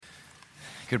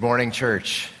Good morning,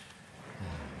 church.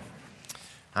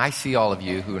 I see all of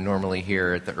you who are normally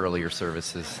here at the earlier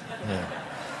services. Yeah.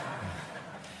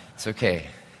 It's okay.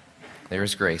 There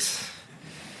is grace.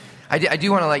 I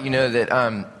do want to let you know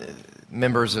that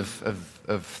members of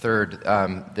Third,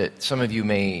 that some of you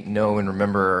may know and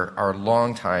remember our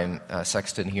longtime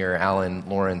sexton here, Alan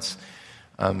Lawrence,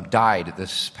 died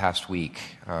this past week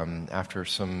after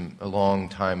a long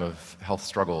time of health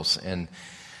struggles. And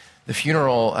the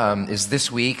funeral is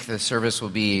this week. The service will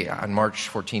be on March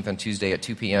 14th on Tuesday at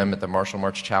 2 p.m. at the Marshall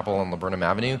March Chapel on Laburnum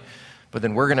Avenue. But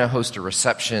then we're going to host a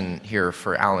reception here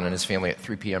for Alan and his family at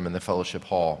 3 p.m. in the Fellowship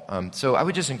Hall. So I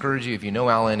would just encourage you, if you know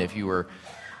Alan, if you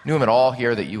knew him at all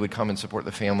here, that you would come and support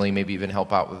the family, maybe even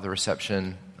help out with the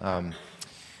reception.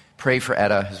 Pray for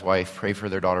Etta, his wife. Pray for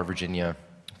their daughter, Virginia.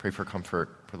 Pray for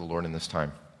comfort for the Lord in this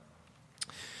time.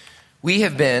 We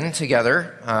have been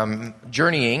together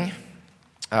journeying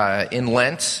in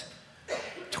Lent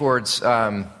towards,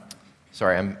 sorry,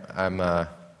 you're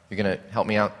going to help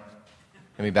me out?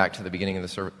 Let me back to the beginning of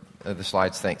the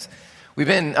slides, thanks. We've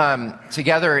been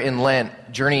together in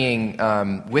Lent journeying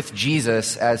with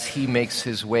Jesus as he makes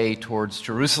his way towards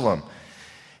Jerusalem.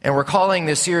 And we're calling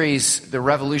this series The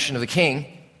Revolution of the King.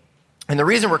 And the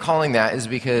reason we're calling that is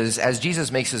because as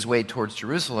Jesus makes his way towards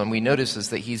Jerusalem, we notice is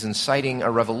that he's inciting a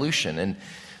revolution. And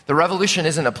the revolution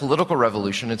isn't a political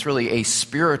revolution, it's really a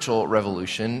spiritual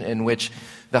revolution in which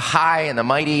the high and the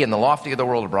mighty and the lofty of the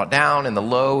world are brought down, and the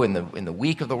low and the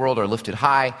weak of the world are lifted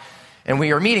high. And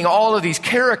we are meeting all of these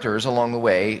characters along the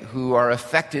way who are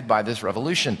affected by this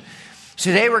revolution.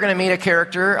 Today we're going to meet a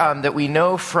character that we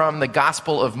know from the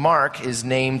Gospel of Mark is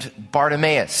named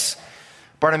Bartimaeus.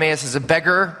 Bartimaeus is a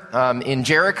beggar in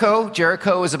Jericho.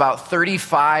 Jericho is about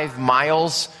 35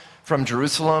 miles from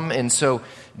Jerusalem, and so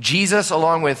Jesus,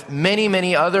 along with many,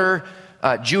 many other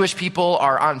Jewish people,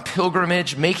 are on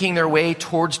pilgrimage, making their way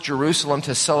towards Jerusalem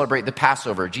to celebrate the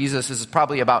Passover. Jesus is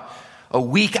probably about a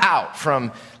week out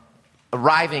from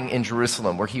arriving in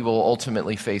Jerusalem, where he will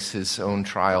ultimately face his own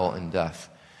trial and death.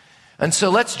 And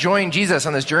so let's join Jesus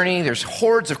on this journey. There's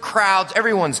hordes of crowds.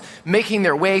 Everyone's making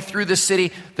their way through the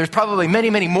city. There's probably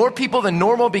many, many more people than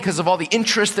normal because of all the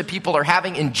interest that people are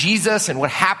having in Jesus and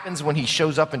what happens when he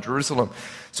shows up in Jerusalem.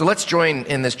 So let's join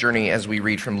in this journey as we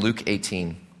read from Luke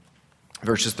 18,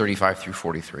 verses 35 through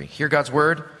 43. Hear God's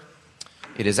word.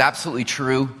 It is absolutely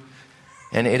true,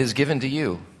 and it is given to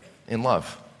you in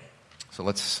love. So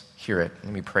let's hear it.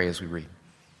 Let me pray as we read.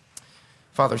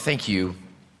 Father, thank you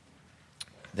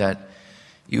that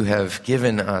you have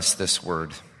given us this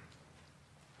word.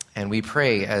 And we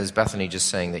pray, as Bethany just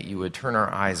sang, that you would turn our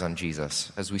eyes on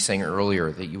Jesus. As we sang earlier,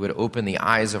 that you would open the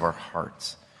eyes of our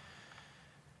hearts.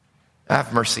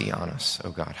 Have mercy on us,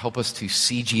 oh God. Help us to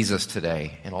see Jesus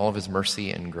today in all of his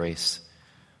mercy and grace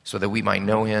so that we might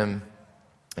know him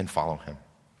and follow him.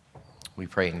 We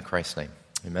pray in Christ's name.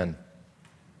 Amen.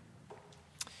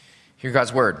 Hear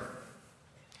God's word.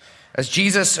 As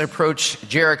Jesus approached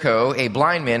Jericho, a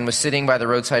blind man was sitting by the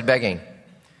roadside begging.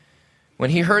 When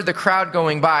he heard the crowd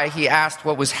going by, he asked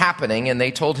what was happening, and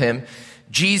they told him,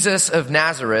 Jesus of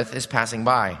Nazareth is passing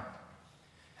by.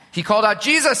 He called out,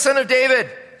 Jesus, son of David,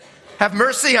 have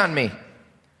mercy on me.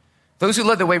 Those who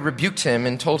led the way rebuked him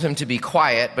and told him to be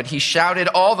quiet, but he shouted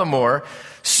all the more,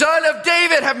 Son of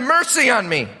David, have mercy on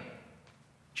me.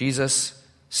 Jesus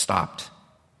stopped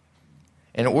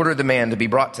and ordered the man to be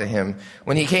brought to him.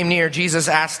 When he came near, Jesus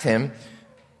asked him,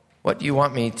 what do you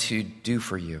want me to do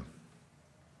for you?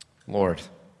 Lord,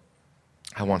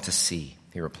 I want to see,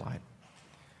 he replied.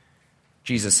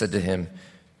 Jesus said to him,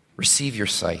 receive your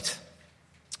sight.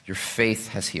 Your faith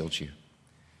has healed you.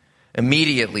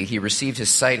 Immediately he received his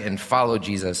sight and followed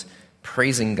Jesus,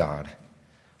 praising God.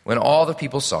 When all the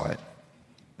people saw it,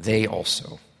 they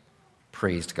also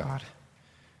praised God.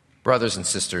 Brothers and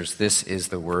sisters, this is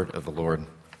the word of the Lord.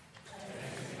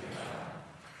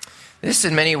 This,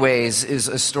 in many ways, is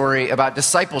a story about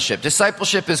discipleship.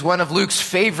 Discipleship is one of Luke's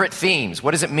favorite themes.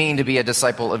 What does it mean to be a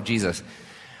disciple of Jesus?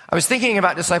 I was thinking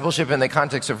about discipleship in the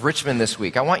context of Richmond this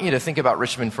week. I want you to think about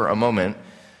Richmond for a moment.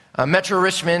 Metro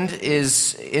Richmond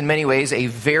is, in many ways, a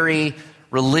very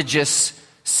religious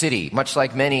city, much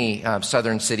like many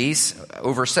southern cities.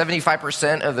 Over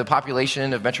 75% of the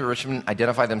population of Metro Richmond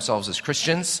identify themselves as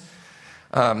Christians.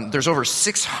 There's over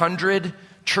 600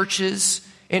 churches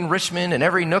in Richmond, and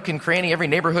every nook and cranny, every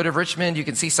neighborhood of Richmond, you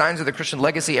can see signs of the Christian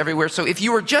legacy everywhere. So if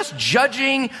you were just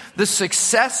judging the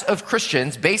success of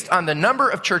Christians based on the number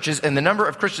of churches and the number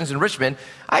of Christians in Richmond,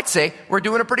 I'd say we're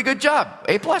doing a pretty good job.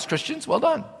 A+ Christians, well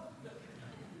done.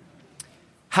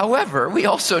 However, we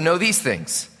also know these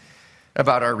things.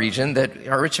 about our region, that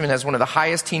our Richmond has one of the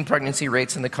highest teen pregnancy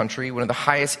rates in the country, one of the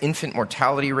highest infant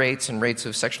mortality rates and rates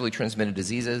of sexually transmitted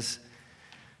diseases.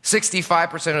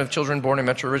 65% of children born in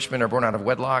Metro Richmond are born out of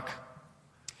wedlock.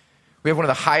 We have one of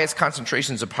the highest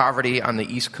concentrations of poverty on the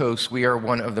East Coast. We are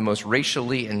one of the most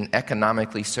racially and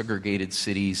economically segregated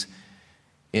cities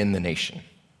in the nation.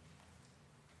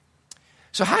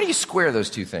 So how do you square those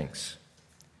two things?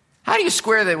 How do you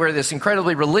square that we're this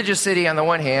incredibly religious city on the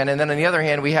one hand, and then on the other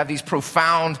hand, we have these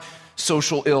profound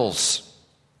social ills?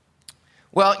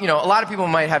 Well, a lot of people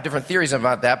might have different theories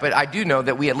about that, but I do know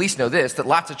that we at least know this, that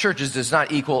lots of churches does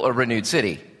not equal a renewed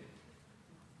city.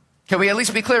 Can we at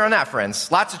least be clear on that, friends?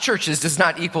 Lots of churches does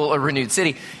not equal a renewed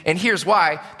city. And here's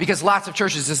why, because lots of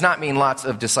churches does not mean lots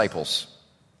of disciples.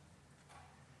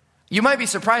 You might be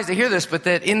surprised to hear this, but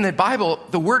that in the Bible,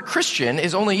 the word Christian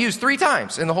is only used 3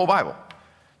 times in the whole Bible.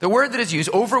 The word that is used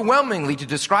overwhelmingly to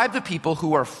describe the people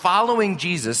who are following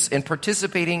Jesus and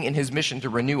participating in his mission to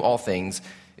renew all things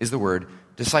is the word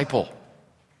disciple.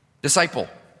 Disciple.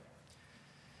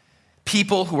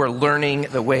 People who are learning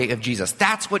the way of Jesus.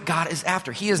 That's what God is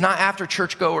after. He is not after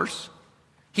churchgoers.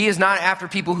 He is not after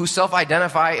people who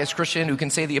self-identify as Christian, who can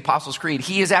say the Apostles' Creed.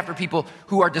 He is after people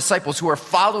who are disciples, who are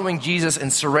following Jesus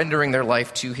and surrendering their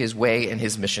life to his way and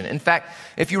his mission. In fact,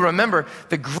 if you remember,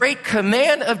 the great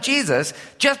command of Jesus,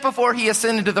 just before he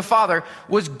ascended to the Father,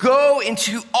 was go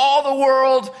into all the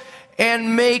world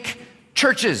and make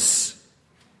churches.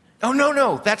 Oh,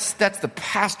 no, that's the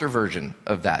pastor version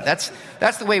of that.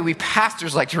 That's the way we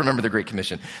pastors like to remember the Great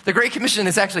Commission. The Great Commission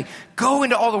is actually go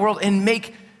into all the world and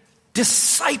make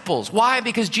disciples. Why?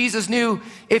 Because Jesus knew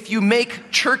if you make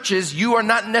churches, you are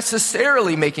not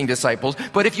necessarily making disciples,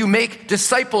 but if you make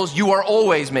disciples, you are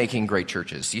always making great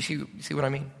churches. You see what I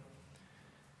mean?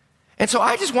 And so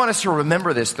I just want us to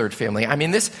remember this, Third Family. I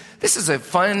mean, this is a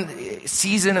fun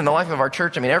season in the life of our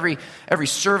church. I mean, every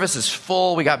service is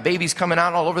full. We got babies coming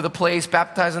out all over the place,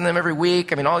 baptizing them every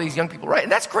week. I mean, all these young people, right?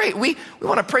 And that's great. We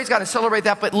want to praise God and celebrate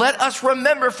that. But let us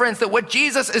remember, friends, that what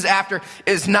Jesus is after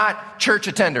is not church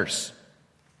attenders.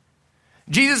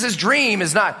 Jesus' dream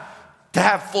is not to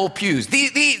have full pews.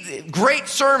 These great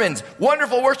sermons,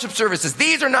 wonderful worship services,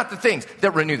 these are not the things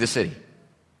that renew the city.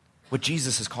 What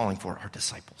Jesus is calling for are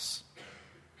disciples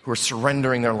who are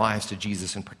surrendering their lives to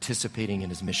Jesus and participating in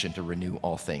his mission to renew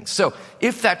all things. So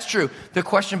if that's true, the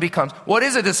question becomes, what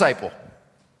is a disciple?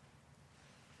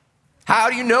 How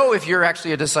do you know if you're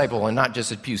actually a disciple and not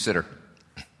just a pew sitter?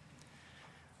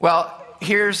 Well,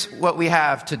 here's what we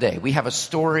have today. We have a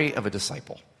story of a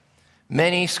disciple.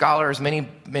 Many scholars,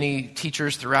 many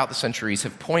teachers throughout the centuries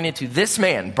have pointed to this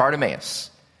man, Bartimaeus,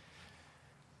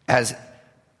 as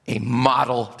a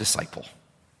model disciple,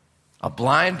 a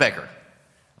blind beggar,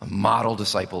 a model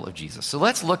disciple of Jesus. So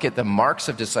let's look at the marks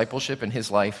of discipleship in his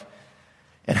life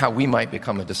and how we might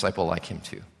become a disciple like him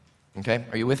too. Okay,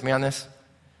 are you with me on this?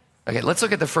 Okay, let's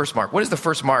look at the first mark. What is the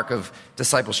first mark of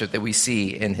discipleship that we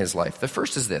see in his life? The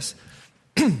first is this,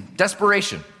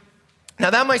 desperation.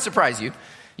 Now that might surprise you.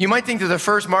 You might think that the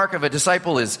first mark of a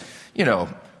disciple is,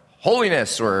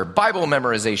 holiness or Bible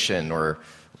memorization or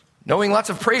knowing lots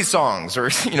of praise songs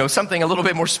or, something a little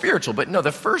bit more spiritual. But no,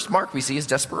 the first mark we see is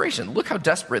desperation. Look how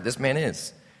desperate this man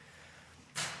is.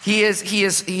 He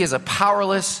is a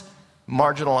powerless,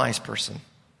 marginalized person.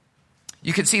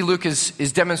 You can see Luke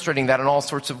is demonstrating that in all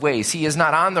sorts of ways. He is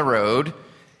not on the road.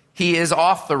 He is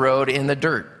off the road in the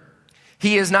dirt.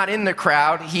 He is not in the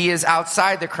crowd. He is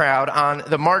outside the crowd on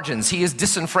the margins. He is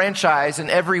disenfranchised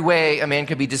in every way a man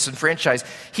could be disenfranchised.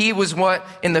 He was what,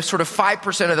 in the sort of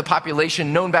 5% of the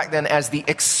population known back then as the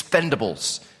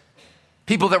expendables.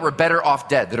 People that were better off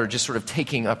dead, that are just sort of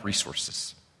taking up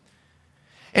resources.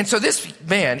 And so this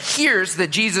man hears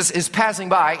that Jesus is passing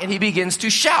by and he begins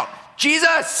to shout,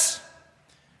 "Jesus,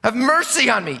 have mercy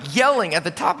on me," yelling at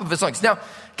the top of his lungs. Now,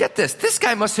 get this. This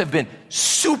guy must have been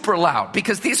super loud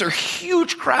because these are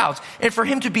huge crowds. And for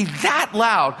him to be that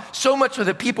loud, so much so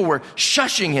that people were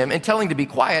shushing him and telling him to be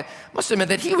quiet, must have meant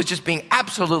that he was just being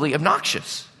absolutely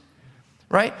obnoxious,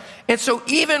 right? And so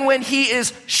even when he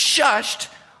is shushed,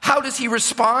 how does he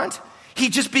respond? He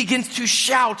just begins to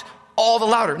shout all the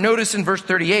louder. Notice in verse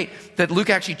 38 that Luke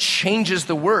actually changes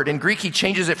the word. In Greek, he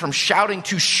changes it from shouting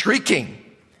to shrieking.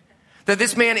 That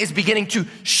this man is beginning to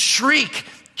shriek,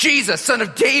 "Jesus, Son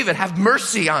of David, have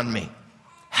mercy on me.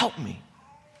 Help me."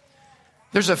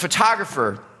 There's a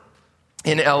photographer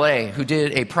in LA who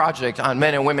did a project on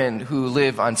men and women who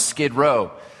live on Skid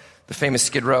Row, the famous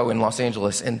Skid Row in Los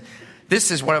Angeles. And this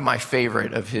is one of my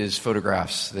favorite of his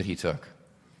photographs that he took.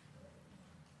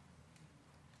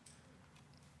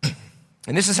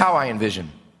 And this is how I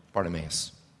envision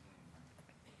Bartimaeus.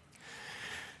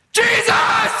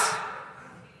 "Jesus,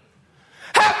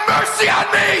 mercy on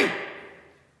me,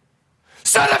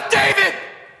 Son of David.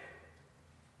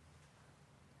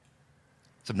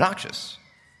 It's obnoxious,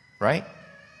 right?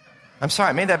 I'm sorry,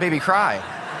 I made that baby cry.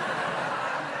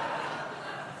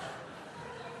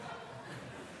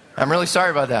 I'm really sorry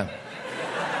about that.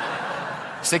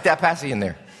 Stick that passy in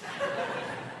there.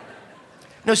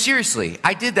 No, seriously,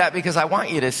 I did that because I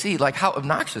want you to see like how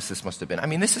obnoxious this must have been. I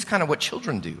mean, this is kind of what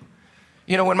children do.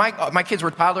 You know, when my kids were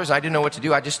toddlers, I didn't know what to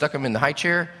do. I just stuck them in the high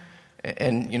chair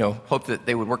and hoped that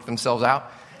they would work themselves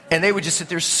out. And they would just sit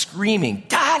there screaming,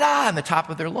 da-da, on the top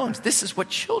of their lungs. This is what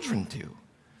children do.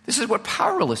 This is what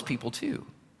powerless people do.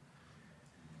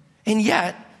 And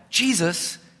yet,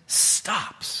 Jesus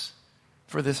stops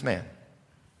for this man.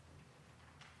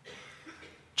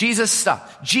 Jesus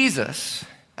stopped.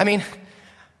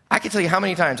 I can tell you how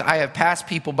many times I have passed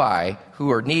people by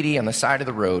who are needy on the side of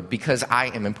the road because I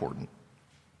am important.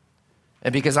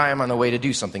 And because I am on the way to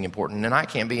do something important, and I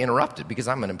can't be interrupted because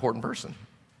I'm an important person.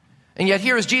 And yet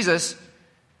here is Jesus,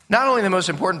 not only the most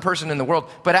important person in the world,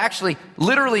 but actually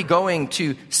literally going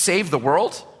to save the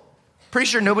world. Pretty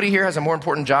sure nobody here has a more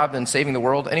important job than saving the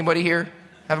world. Anybody here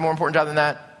have a more important job than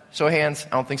that? Show of hands.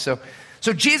 I don't think so.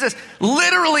 So Jesus,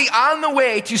 literally on the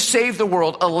way to save the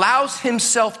world, allows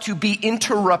himself to be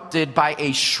interrupted by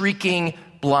a shrieking,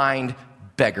 blind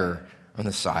beggar on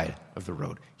the side of the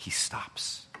road. He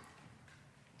stops.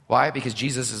 Why? Because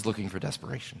Jesus is looking for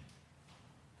desperation.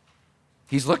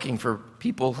 He's looking for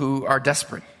people who are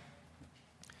desperate.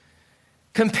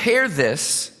 Compare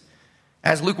this,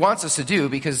 as Luke wants us to do,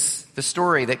 because the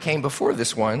story that came before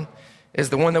this one is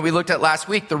the one that we looked at last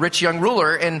week, the rich young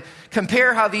ruler, and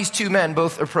compare how these two men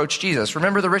both approached Jesus.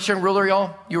 Remember the rich young ruler,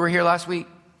 y'all? You were here last week?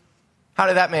 How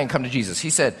did that man come to Jesus? He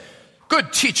said,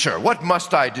 "Good teacher, what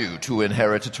must I do to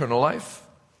inherit eternal life?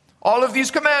 All of these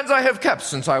commands I have kept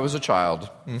since I was a child."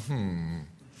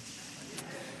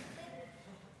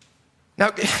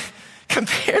 Now,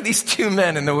 compare these two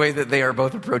men in the way that they are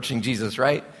both approaching Jesus,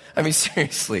 right? I mean,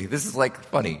 seriously, this is like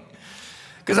funny.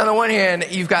 Because on the one hand,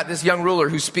 you've got this young ruler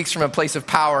who speaks from a place of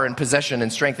power and possession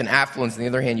and strength and affluence. On the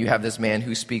other hand, you have this man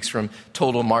who speaks from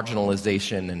total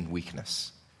marginalization and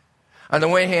weakness. On the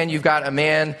one hand, you've got a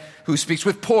man who speaks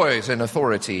with poise and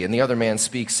authority, and the other man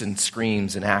speaks and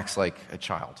screams and acts like a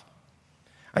child.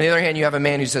 On the other hand, you have a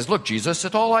man who says, "Look, Jesus,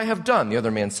 at all I have done." The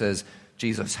other man says,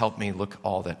 "Jesus, help me look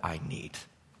all that I need."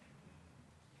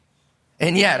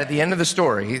 And yet, at the end of the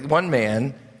story, one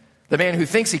man, the man who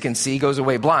thinks he can see, goes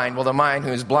away blind, while the man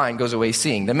who is blind goes away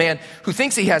seeing. The man who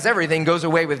thinks he has everything goes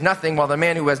away with nothing, while the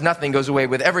man who has nothing goes away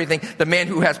with everything. The man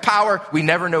who has power, we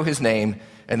never know his name.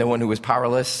 And the one who is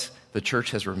powerless, the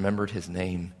church has remembered his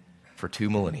name for 2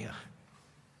 millennia.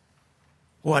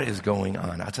 What is going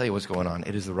on? I'll tell you what's going on.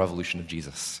 It is the revolution of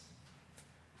Jesus.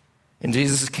 In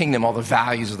Jesus' kingdom, all the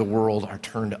values of the world are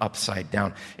turned upside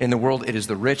down. In the world, it is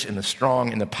the rich and the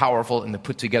strong and the powerful and the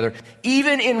put together.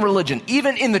 Even in religion,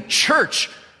 even in the church,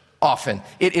 often,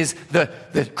 it is the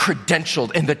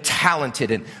credentialed and the talented.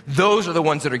 And those are the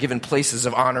ones that are given places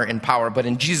of honor and power. But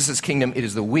in Jesus' kingdom, it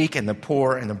is the weak and the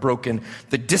poor and the broken,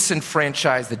 the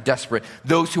disenfranchised, the desperate,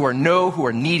 those who are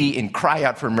needy and cry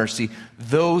out for mercy.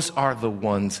 Those are the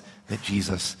ones that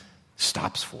Jesus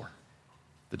stops for,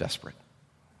 the desperate.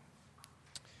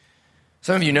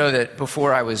 Some of you know that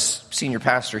before I was senior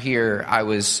pastor here, I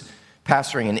was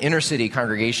pastoring an inner city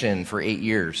congregation for 8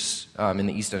 years in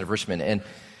the east end of Richmond. And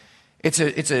it's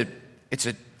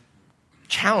a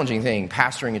challenging thing,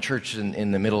 pastoring a church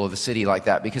in the middle of the city like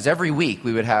that, because every week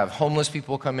we would have homeless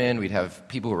people come in, we'd have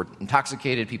people who were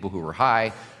intoxicated, people who were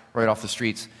high, right off the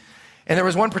streets. And there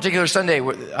was one particular Sunday,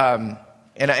 and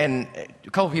a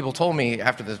couple of people told me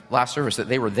after the last service that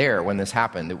they were there when this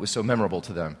happened. It was so memorable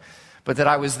to them. But that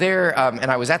I was there, and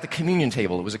I was at the communion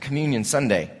table. It was a communion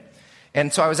Sunday.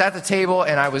 And so I was at the table,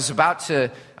 and I was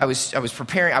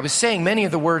preparing, I was saying many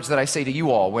of the words that I say to you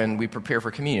all when we prepare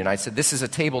for communion. I said, this is a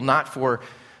table not for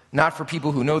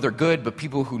people who know they're good, but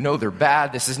people who know they're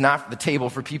bad. This is not the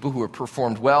table for people who have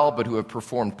performed well, but who have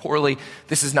performed poorly.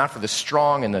 This is not for the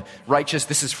strong and the righteous.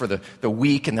 This is for the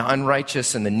weak and the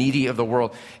unrighteous and the needy of the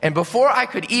world. And before I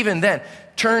could even then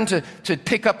turn to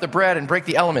pick up the bread and break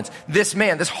the elements, this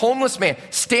man, this homeless man,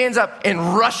 stands up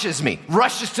and rushes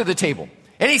to the table.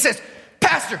 And he says,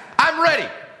 "Pastor, I'm ready.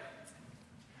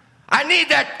 I need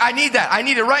that. I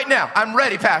need it right now. I'm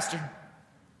ready, Pastor."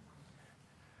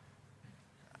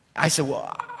 I said,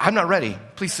 "Well, I'm not ready.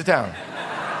 Please sit down."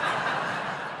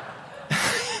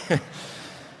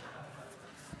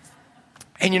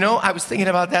 And I was thinking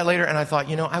about that later, and I thought,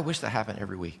 I wish that happened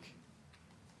every week.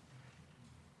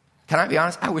 Can I be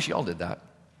honest? I wish y'all did that.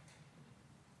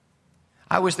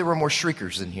 I wish there were more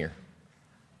shriekers in here.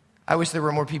 I wish there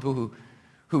were more people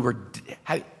who were,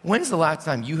 when's the last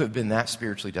time you have been that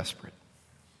spiritually desperate?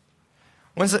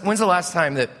 When's the last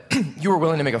time that you were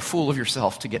willing to make a fool of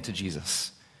yourself to get to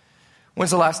Jesus?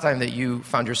 When's the last time that you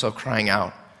found yourself crying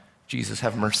out, Jesus,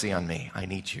 have mercy on me, I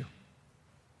need you?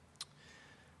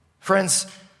 Friends,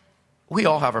 we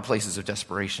all have our places of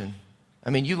desperation.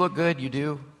 I mean, you look good, you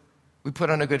do. We put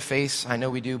on a good face, I know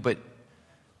we do, but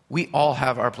we all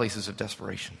have our places of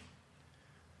desperation.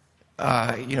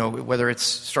 Whether it's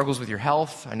struggles with your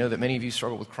health, I know that many of you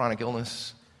struggle with chronic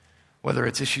illness, whether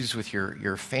it's issues with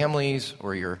your families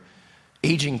or your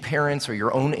aging parents or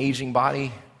your own aging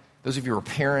body. Those of you who are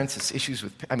parents, it's issues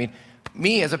with,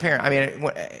 me as a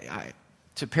parent,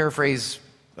 to paraphrase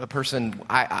a person,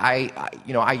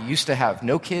 I used to have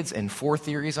no kids and 4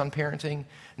 theories on parenting.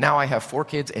 Now I have 4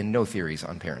 kids and no theories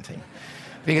on parenting.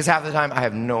 Because half the time I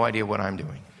have no idea what I'm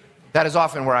doing. That is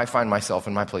often where I find myself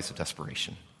in my place of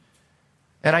desperation.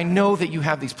 And I know that you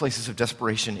have these places of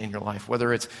desperation in your life,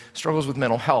 whether it's struggles with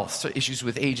mental health, issues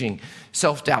with aging,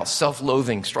 self-doubt,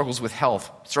 self-loathing, struggles with health,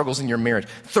 struggles in your marriage.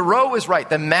 Thoreau is right.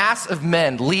 The mass of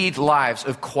men lead lives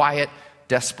of quiet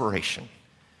desperation.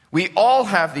 We all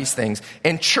have these things,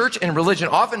 and church and religion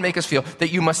often make us feel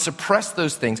that you must suppress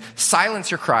those things,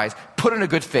 silence your cries, put on a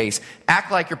good face,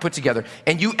 act like you're put together.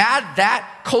 And you add that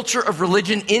culture of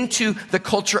religion into the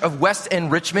culture of West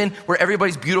End Richmond, where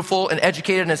everybody's beautiful and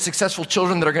educated and has successful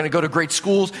children that are going to go to great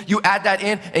schools. You add that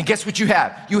in, and guess what you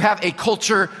have? You have a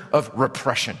culture of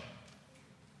repression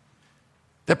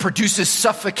that produces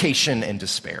suffocation and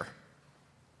despair.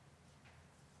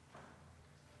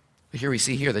 But here we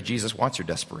see here that Jesus wants your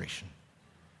desperation.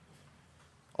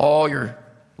 All your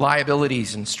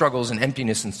liabilities and struggles and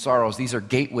emptiness and sorrows, these are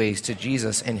gateways to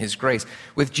Jesus and his grace.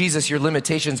 With Jesus, your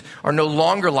limitations are no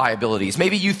longer liabilities.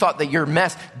 Maybe you thought that your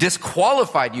mess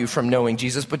disqualified you from knowing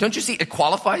Jesus, but don't you see it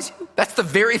qualifies you? That's the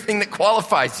very thing that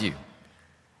qualifies you.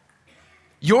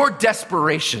 Your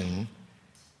desperation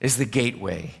is the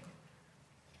gateway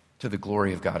to the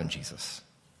glory of God in Jesus.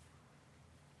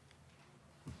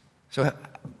 So,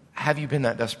 have you been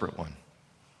that desperate one?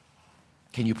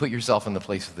 Can you put yourself in the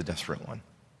place of the desperate one?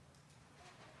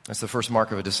 That's the first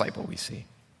mark of a disciple we see.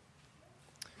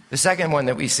 The second one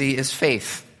that we see is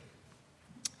faith.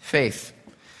 Faith.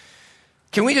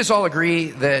 Can we just all agree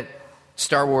that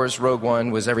Star Wars Rogue One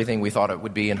was everything we thought it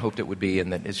would be and hoped it would be,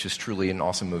 and that it's just truly an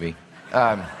awesome movie?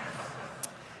 And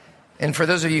for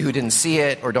those of you who didn't see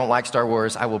it or don't like Star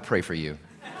Wars, I will pray for you.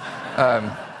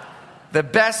 The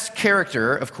best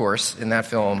character, of course, in that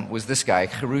film was this guy,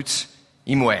 Chirrut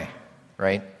Îmwe,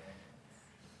 right?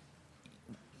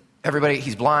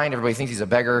 He's blind, everybody thinks he's a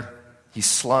beggar. He's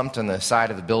slumped on the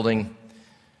side of the building.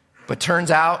 But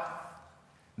turns out,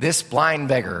 this blind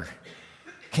beggar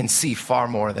can see far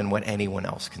more than what anyone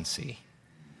else can see.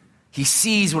 He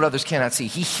sees what others cannot see.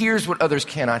 He hears what others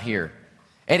cannot hear.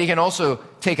 And he can also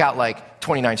take out like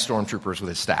 29 stormtroopers with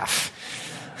his staff.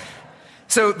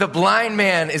 So the blind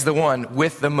man is the one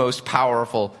with the most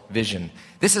powerful vision.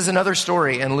 This is another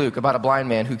story in Luke about a blind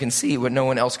man who can see what no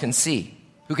one else can see,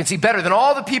 who can see better than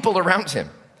all the people around him.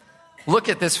 Look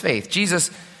at this faith.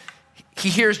 He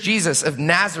hears Jesus of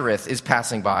Nazareth is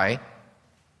passing by,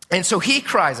 and so he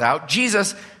cries out,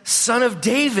 Jesus, Son of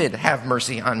David, have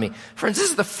mercy on me. Friends, this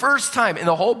is the first time in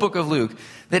the whole book of Luke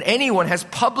that anyone has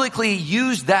publicly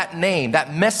used that name,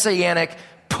 that messianic,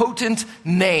 potent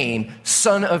name,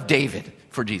 Son of David,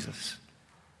 for Jesus.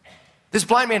 This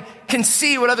blind man can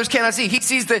see what others cannot see. He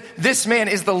sees that this man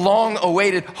is the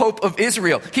long-awaited hope of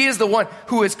Israel. He is the one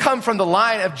who has come from the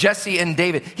line of Jesse and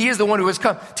David. He is the one who has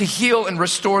come to heal and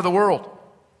restore the world.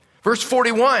 Verse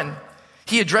 41,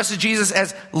 he addresses Jesus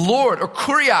as Lord, or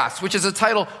Kurios, which is a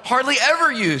title hardly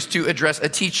ever used to address a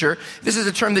teacher. This is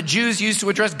a term that Jews use to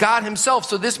address God himself.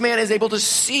 So this man is able to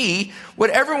see what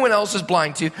everyone else is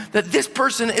blind to, that this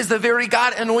person is the very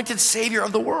God-anointed Savior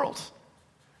of the world.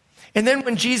 And then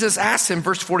when Jesus asks him,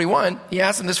 verse 41, he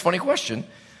asks him this funny question,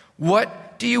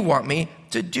 what do you want me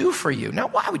to do for you? Now,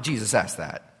 why would Jesus ask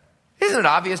that? Isn't it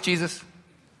obvious, Jesus?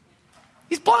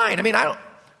 He's blind.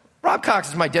 Rob Cox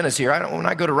is my dentist here. When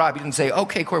I go to Rob, he didn't say,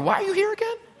 okay, Corey, why are you here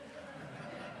again?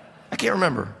 I can't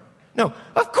remember. No,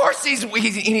 of course he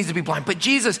needs to be blind. But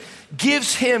Jesus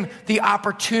gives him the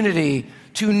opportunity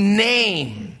to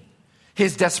name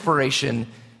his desperation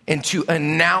and to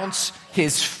announce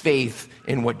his faith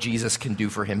in what Jesus can do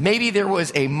for him. Maybe there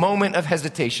was a moment of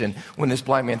hesitation when this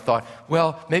blind man thought,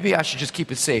 well, maybe I should just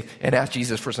keep it safe and ask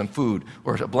Jesus for some food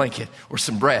or a blanket or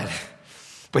some bread.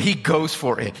 But he goes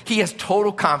for it. He has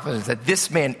total confidence that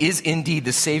this man is indeed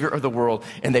the Savior of the world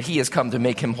and that he has come to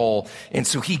make him whole. And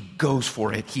so he goes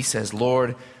for it. He says,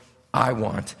 Lord, I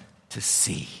want to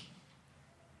see.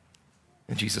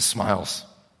 And Jesus smiles.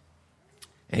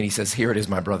 And he says, here it is,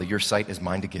 my brother. Your sight is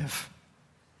mine to give.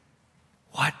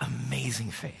 What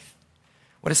amazing faith.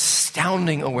 What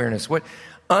astounding awareness. What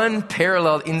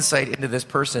unparalleled insight into this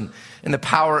person and the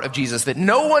power of Jesus that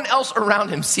no one else around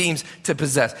him seems to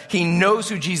possess. He knows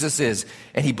who Jesus is,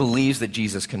 and he believes that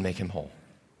Jesus can make him whole.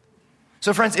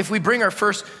 So friends, if we bring our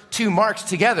first two marks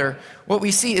together, what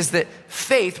we see is that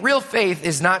faith, real faith,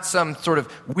 is not some sort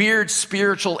of weird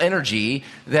spiritual energy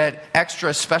that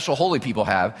extra special holy people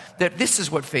have. That this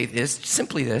is what faith is,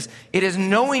 simply this. It is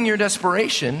knowing your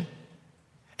desperation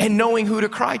and knowing who to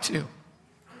cry to.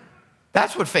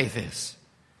 That's what faith is.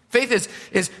 Faith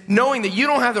is knowing that you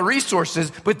don't have the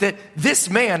resources, but that this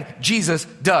man, Jesus,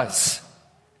 does.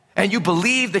 And you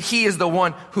believe that he is the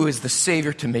one who is the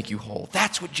Savior to make you whole.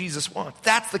 That's what Jesus wants.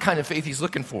 That's the kind of faith he's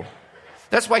looking for.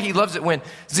 That's why he loves it when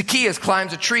Zacchaeus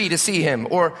climbs a tree to see him,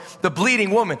 or the bleeding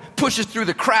woman pushes through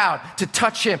the crowd to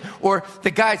touch him, or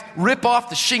the guys rip off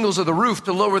the shingles of the roof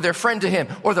to lower their friend to him,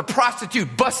 or the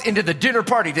prostitute busts into the dinner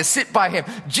party to sit by him.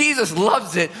 Jesus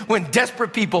loves it when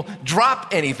desperate people drop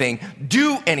anything,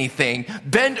 do anything,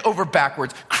 bend over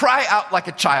backwards, cry out like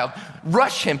a child,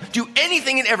 rush him, do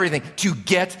anything and everything to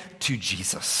get to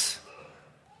Jesus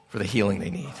for the healing they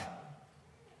need.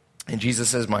 And Jesus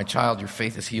says, my child, your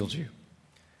faith has healed you.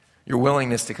 Your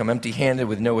willingness to come empty-handed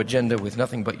with no agenda, with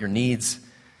nothing but your needs,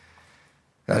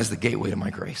 that is the gateway to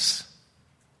my grace.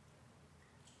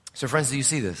 So friends, do you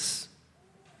see this?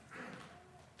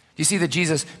 Do you see that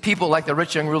Jesus, people like the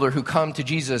rich young ruler who come to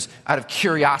Jesus out of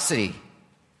curiosity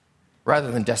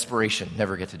rather than desperation,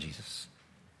 never get to Jesus.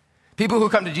 People who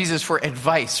come to Jesus for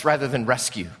advice rather than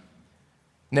rescue,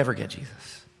 never get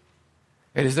Jesus.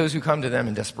 It is those who come to them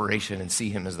in desperation and see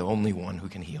him as the only one who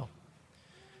can heal.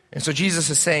 And so Jesus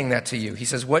is saying that to you. He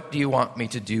says, what do you want me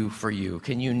to do for you?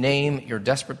 Can you name your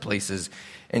desperate places,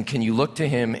 and can you look to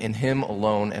him and him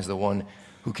alone as the one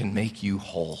who can make you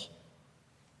whole?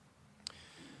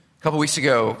 A couple weeks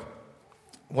ago,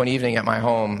 one evening at my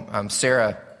home,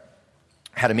 Sarah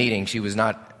had a meeting. She was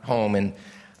not home, and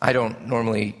I don't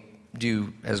normally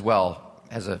do as well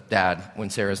as a dad when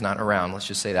Sarah's not around, let's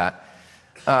just say that.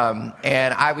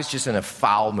 And I was just in a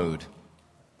foul mood.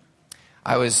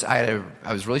 I was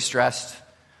really stressed.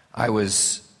 I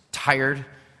was tired.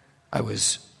 I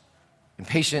was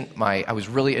impatient. I was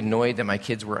really annoyed that my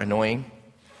kids were annoying,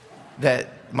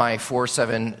 that my 4,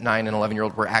 7, 9, and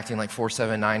 11-year-old were acting like 4,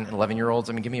 7, 9, and 11-year-olds.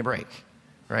 I mean, give me a break,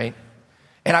 right?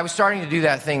 And I was starting to do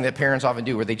that thing that parents often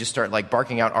do where they just start like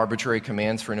barking out arbitrary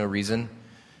commands for no reason.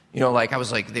 You know, like I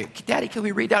was like, Daddy, can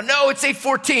we read now? No, it's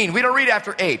 8:14. We don't read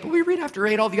after 8. But we read after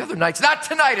 8 all the other nights. Not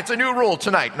tonight. It's a new rule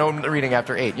tonight. No reading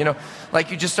after 8. You know,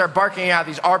 like you just start barking out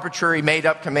these arbitrary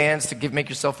made-up commands to make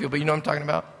yourself feel, but you know what I'm talking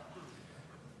about?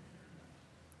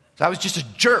 So I was just a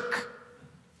jerk.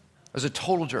 I was a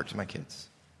total jerk to my kids.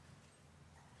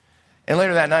 And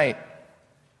later that night,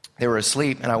 they were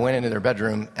asleep, and I went into their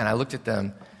bedroom, and I looked at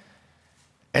them,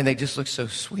 and they just looked so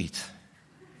sweet.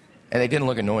 And they didn't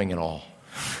look annoying at all.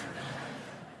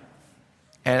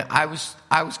 And I was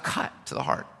cut to the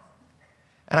heart.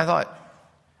 And I thought,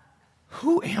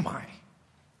 who am I?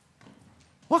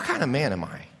 What kind of man am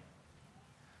I?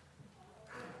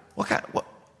 What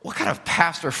kind of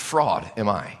pastor fraud am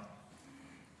I?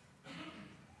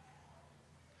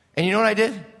 And you know what I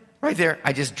did? Right there,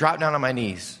 I just dropped down on my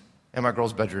knees in my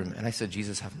girl's bedroom, and I said,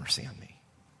 Jesus, have mercy on me.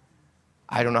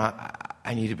 I don't know.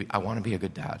 I want to be a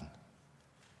good dad.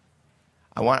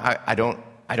 I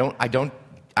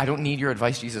don't need your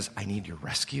advice, Jesus. I need your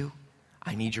rescue.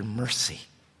 I need your mercy.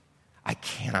 I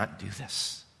cannot do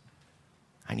this.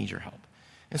 I need your help.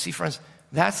 And see, friends,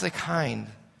 that's the kind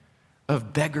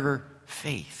of beggar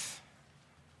faith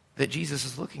that Jesus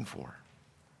is looking for.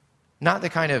 Not the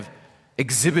kind of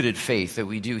exhibited faith that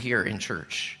we do here in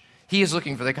church. He is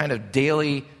looking for the kind of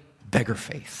daily beggar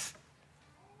faith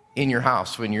in your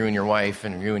house when you and your wife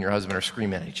and you and your husband are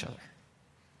screaming at each other.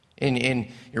 In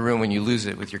your room when you lose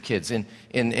it with your kids.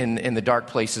 In the dark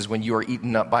places when you are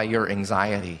eaten up by your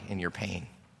anxiety and your pain.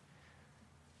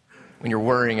 When you're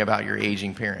worrying about your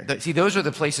aging parent. See, those are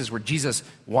the places where Jesus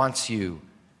wants you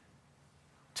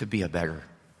to be a beggar.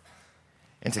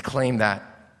 And to claim that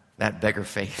beggar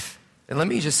faith. And let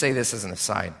me just say this as an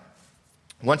aside.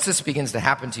 Once this begins to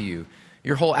happen to you,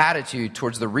 your whole attitude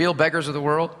towards the real beggars of the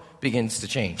world begins to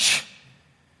change.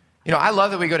 You know, I love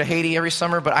that we go to Haiti every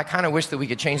summer, but I kind of wish that we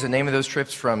could change the name of those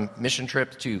trips from mission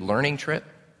trip to learning trip.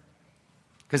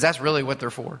 Because that's really what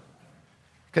they're for.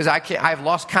 Because I've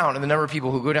lost count of the number of people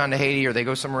who go down to Haiti or they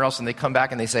go somewhere else and they come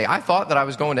back and they say, I thought that I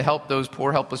was going to help those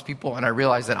poor, helpless people, and I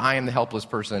realized that I am the helpless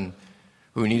person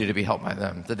who needed to be helped by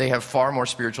them. That they have far more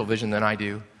spiritual vision than I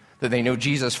do. that they know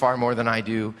Jesus far more than I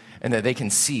do, and that they can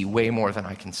see way more than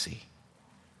I can see.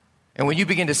 And when you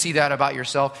begin to see that about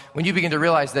yourself, when you begin to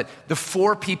realize that the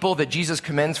 4 people that Jesus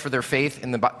commends for their faith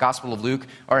in the Gospel of Luke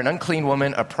are an unclean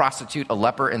woman, a prostitute, a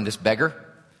leper, and this beggar,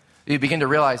 you begin to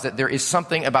realize that there is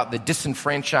something about the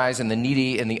disenfranchised and the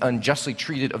needy and the unjustly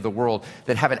treated of the world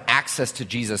that have an access to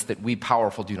Jesus that we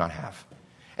powerful do not have.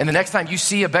 And the next time you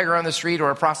see a beggar on the street or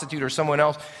a prostitute or someone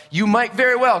else, you might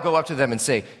very well go up to them and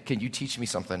say, can you teach me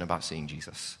something about seeing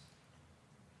Jesus?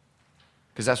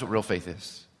 Because that's what real faith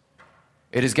is.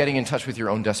 It is getting in touch with your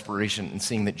own desperation and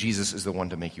seeing that Jesus is the one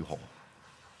to make you whole.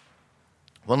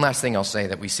 One last thing I'll say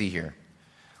that we see here.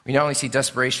 We not only see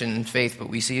desperation and faith, but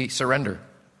we see surrender.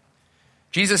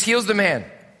 Jesus heals the man.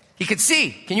 He could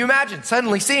see. Can you imagine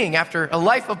suddenly seeing after a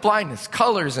life of blindness,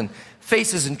 colors and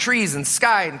faces and trees and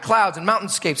sky and clouds and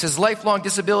mountainscapes? His lifelong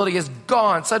disability is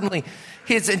gone. Suddenly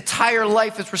his entire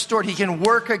life is restored. He can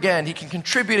work again. He can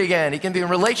contribute again. He can be in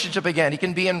relationship again. He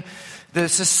can be in the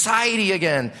society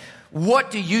again.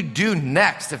 What do you do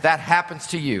next if that happens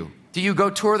to you? Do you go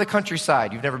tour the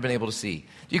countryside you've never been able to see?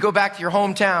 Do you go back to your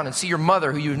hometown and see your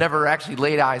mother who you've never actually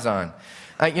laid eyes on?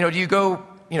 Do you go,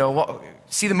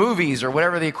 see the movies or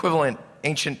whatever the equivalent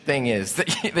ancient thing is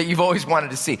that you've always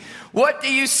wanted to see? What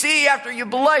do you see after your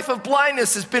life of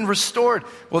blindness has been restored?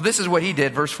 Well, this is what he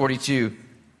did. Verse 42,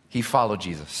 he followed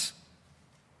Jesus.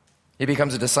 He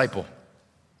becomes a disciple.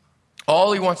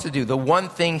 All he wants to do, the one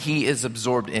thing he is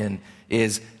absorbed in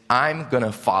is, I'm going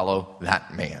to follow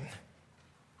that man.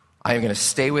 I am going to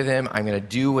stay with him. I'm going to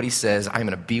do what he says. I'm going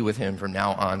to be with him from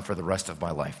now on for the rest of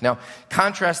my life. Now,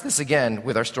 contrast this again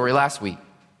with our story last week.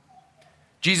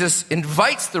 Jesus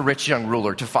invites the rich young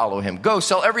ruler to follow him. Go,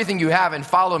 sell everything you have and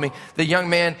follow me. The young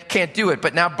man can't do it.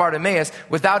 But now Bartimaeus,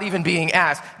 without even being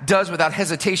asked, does without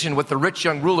hesitation what the rich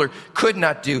young ruler could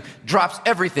not do, drops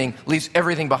everything, leaves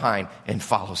everything behind, and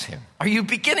follows him. Are you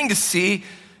beginning to see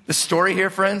the story here,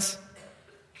 friends?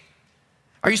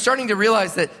 Are you starting to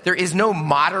realize that there is no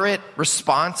moderate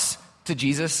response to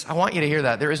Jesus? I want you to hear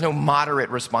that. There is no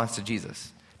moderate response to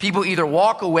Jesus. People either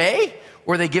walk away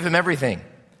or they give him everything.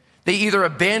 They either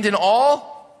abandon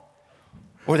all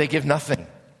or they give nothing.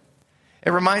 It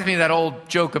reminds me of that old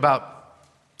joke about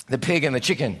the pig and the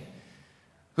chicken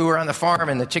who are on the farm,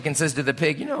 and the chicken says to the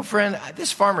pig, friend,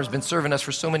 this farmer's been serving us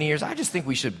for so many years. I just think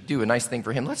we should do a nice thing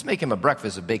for him. Let's make him a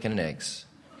breakfast of bacon and eggs.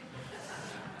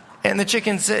 And the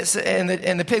chicken says, and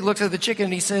the pig looks at the chicken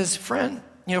and he says, friend,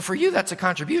 for you that's a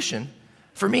contribution.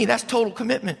 For me, that's total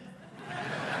commitment.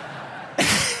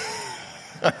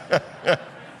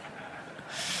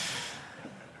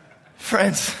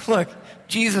 Friends, look,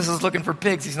 Jesus is looking for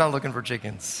pigs. He's not looking for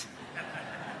chickens.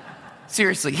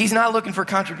 Seriously, he's not looking for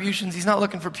contributions. He's not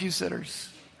looking for pew sitters.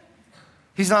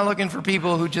 He's not looking for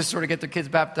people who just sort of get their kids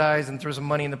baptized and throw some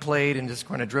money in the plate and just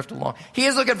kind of drift along. He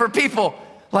is looking for people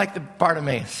like the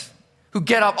Bartimaeus who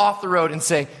get up off the road and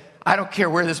say, I don't care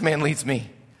where this man leads me.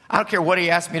 I don't care what he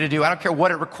asks me to do. I don't care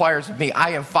what it requires of me.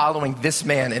 I am following this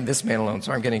man and this man alone.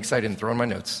 So I'm getting excited and throwing my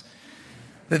notes.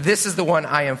 That this is the one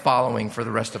I am following for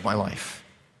the rest of my life.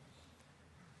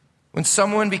 When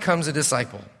someone becomes a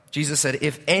disciple, Jesus said,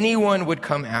 if anyone would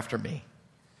come after me,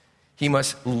 he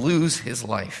must lose his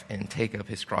life and take up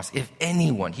his cross. If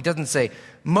anyone. He doesn't say,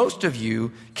 most of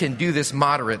you can do this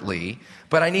moderately,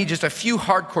 but I need just a few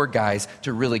hardcore guys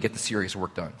to really get the serious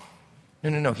work done.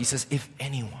 No. He says, if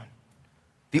anyone.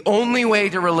 The only way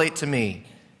to relate to me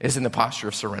is in the posture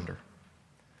of surrender.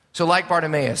 So like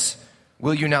Bartimaeus,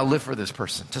 will you now live for this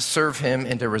person, to serve him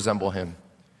and to resemble him,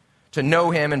 to know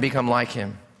him and become like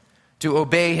him, to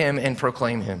obey him and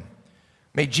proclaim him?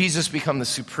 May Jesus become the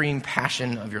supreme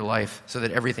passion of your life so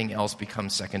that everything else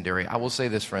becomes secondary. I will say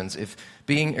this, friends, if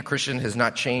being a Christian has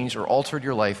not changed or altered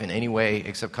your life in any way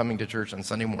except coming to church on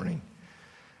Sunday morning,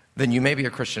 then you may be a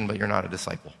Christian, but you're not a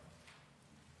disciple.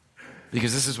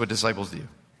 Because this is what disciples do.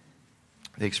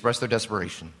 They express their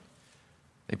desperation.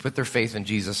 They put their faith in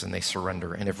Jesus and they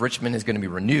surrender. And if Richmond is going to be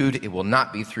renewed, it will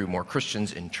not be through more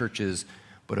Christians in churches,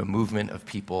 but a movement of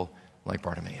people like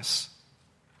Bartimaeus.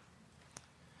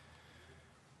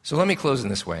 So let me close in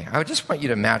this way. I just want you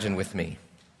to imagine with me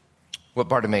what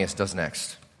Bartimaeus does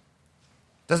next.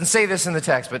 It doesn't say this in the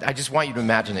text, but I just want you to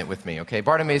imagine it with me, okay?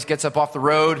 Bartimaeus gets up off the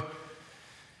road.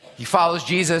 He follows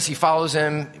Jesus. He follows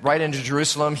him right into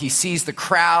Jerusalem. He sees the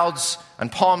crowds on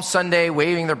Palm Sunday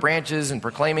waving their branches and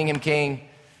proclaiming him king.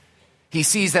 He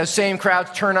sees those same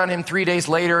crowds turn on him 3 days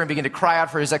later and begin to cry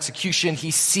out for his execution. He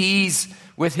sees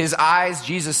with his eyes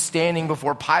Jesus standing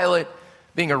before Pilate.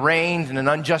 being arraigned in an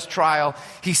unjust trial.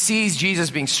 He sees Jesus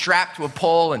being strapped to a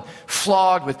pole and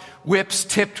flogged with whips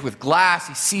tipped with glass.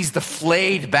 He sees the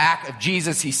flayed back of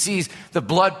Jesus. He sees the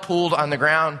blood pooled on the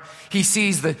ground. He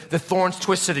sees the thorns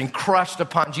twisted and crushed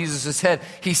upon Jesus' head.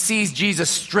 He sees Jesus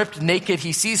stripped naked.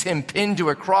 He sees him pinned to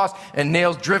a cross and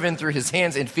nails driven through his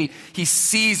hands and feet. He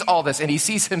sees all this, and he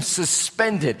sees him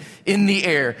suspended in the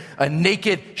air, a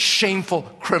naked, shameful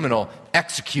criminal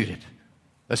executed,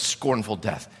 a scornful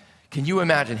death. Can you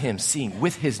imagine him seeing,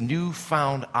 with his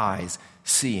newfound eyes,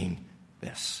 seeing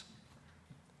this?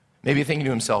 Maybe thinking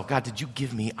to himself, God, did you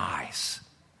give me eyes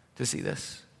to see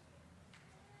this?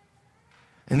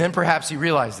 And then perhaps he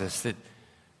realized this, that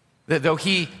though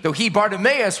he,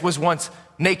 Bartimaeus, was once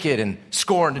naked and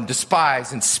scorned and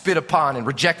despised and spit upon and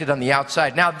rejected on the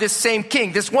outside, now this same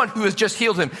king, this one who has just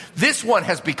healed him, this one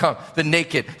has become the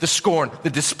naked, the scorned, the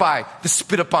despised, the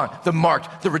spit upon, the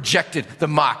marked, the rejected, the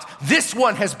mocked. This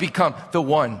one has become the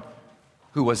one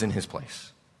who was in his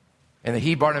place. And that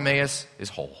he, Bartimaeus, is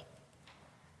whole.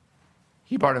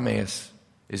 He, Bartimaeus,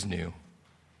 is new.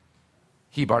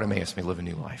 He, Bartimaeus, may live a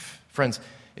new life. Friends,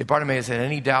 if Bartimaeus had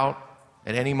any doubt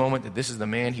at any moment that this is the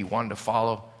man he wanted to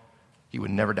follow, he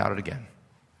would never doubt it again.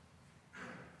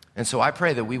 And so I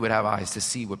pray that we would have eyes to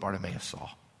see what Bartimaeus saw.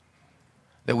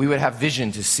 That we would have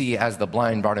vision to see as the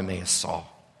blind Bartimaeus saw.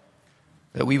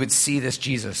 That we would see this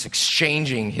Jesus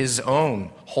exchanging his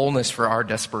own wholeness for our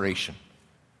desperation.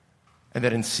 And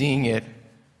that in seeing it,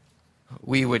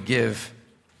 we would give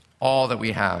all that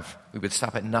we have. We would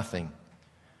stop at nothing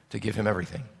to give him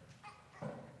everything.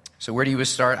 So where do you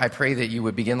start? I pray that you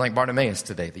would begin like Bartimaeus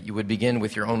today, that you would begin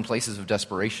with your own places of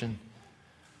desperation.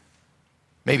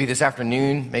 Maybe this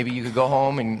afternoon, maybe you could go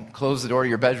home and close the door to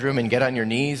your bedroom and get on your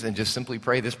knees and just simply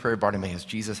pray this prayer, Bartimaeus,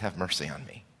 Jesus, have mercy on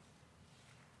me.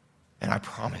 And I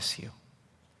promise you,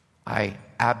 I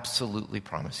absolutely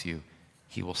promise you,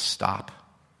 he will stop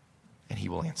and he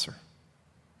will answer.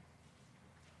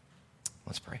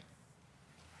 Let's pray.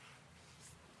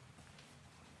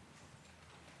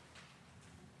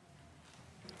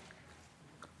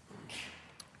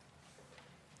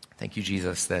 Thank you,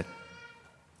 Jesus, that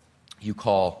you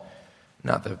call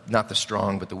not the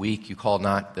strong but the weak. You call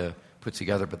not the put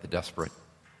together but the desperate.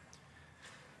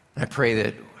 And I pray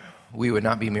that we would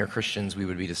not be mere Christians, we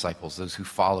would be disciples, those who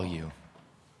follow you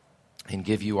and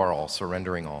give you our all,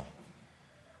 surrendering all.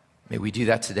 May we do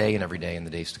that today and every day in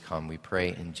the days to come. We pray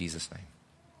in Jesus'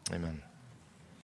 name. Amen.